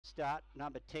start.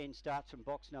 Number 10 starts from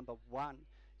box number 1,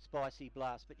 Spicy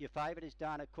Blast. But your favourite is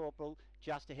Dana Corporal,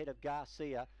 just ahead of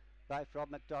Garcia. Both Rob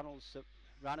McDonald's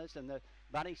runners, and the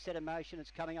Bunny Set in Motion is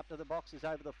coming up to the boxes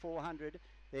over the 400.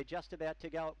 They're just about to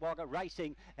go at Wagga,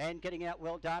 racing and getting out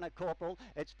well. Dana Corporal,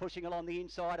 it's pushing along the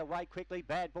inside, away quickly.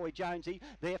 Bad Boy Jonesy,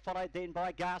 they're followed then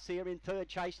by Garcia in third,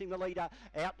 chasing the leader.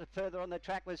 Out further on the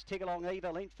track was Tigalong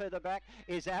Eva. Length further back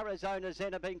is Arizona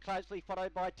Zena, being closely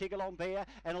followed by Tigalong Bear,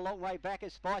 and a long way back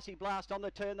is Spicy Blast. On the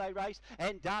turn they race,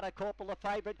 and Dana Corporal the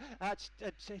favourite.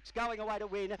 It's going away to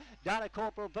win. Dana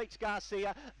Corporal beats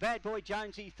Garcia. Bad Boy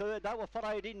Jonesy third. They were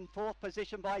followed in fourth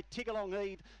position by Tigalong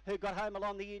Eve, who got home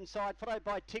along the inside, followed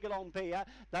by Tigalong Bear.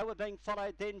 They were being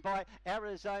followed then by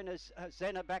Arizona's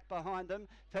Zena back behind them.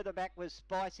 Further back was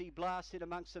Spicy Blast in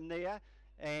amongst them there,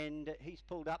 and he's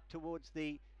pulled up towards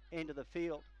the end of the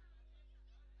field.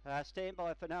 Stand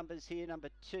by for numbers here. Number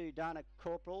 2, Dana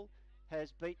Corporal,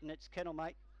 has beaten its kennel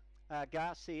mate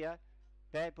Garcia.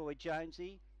 Bad Boy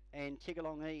Jonesy and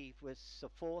Tigalong Eve was the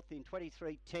fourth in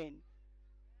 23.10.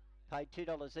 Paid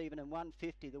 $2 even and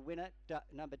 $1.50. The winner,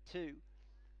 number 2.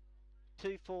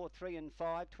 2, 4, 3 and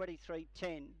 5,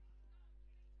 23.10.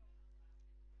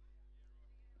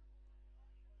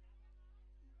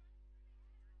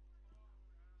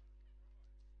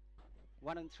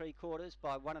 One 3/4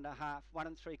 by 1.5.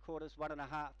 1 3/4,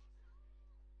 1.5.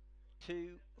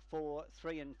 2, 4,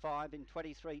 3 and 5 in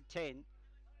 23.10.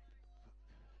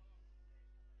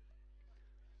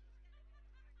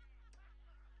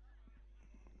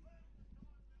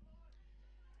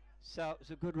 So it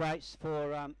was a good race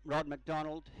for Rod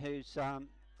McDonald, who's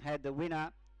had the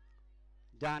winner,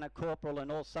 Dana Corporal,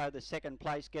 and also the second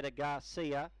place getter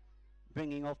Garcia,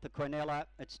 bringing off the Quinella.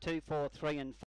 It's 2, 4, 3 and 4.